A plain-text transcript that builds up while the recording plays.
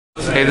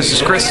Hey, this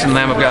is Chris and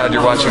Lamb of God.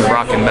 You're watching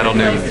Rock and Metal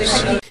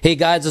News. Hey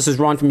guys, this is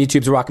Ron from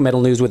YouTube's Rock and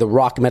Metal News with a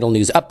Rock and Metal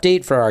News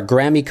update for our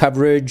Grammy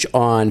coverage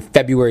on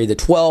February the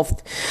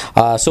 12th.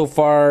 So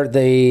far,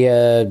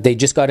 they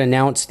just got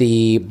announced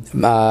the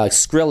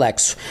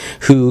Skrillex,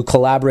 who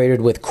collaborated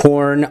with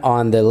Korn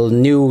on the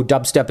new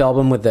dubstep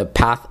album with the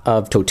Path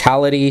of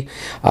Totality.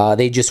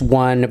 They just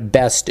won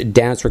Best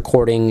Dance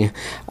Recording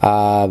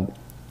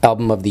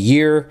Album of the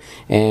Year,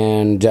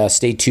 and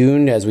stay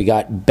tuned as we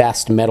got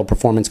Best Metal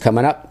Performance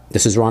coming up.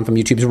 This is Ron from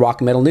YouTube's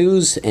Rock and Metal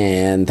News,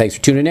 and thanks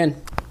for tuning in.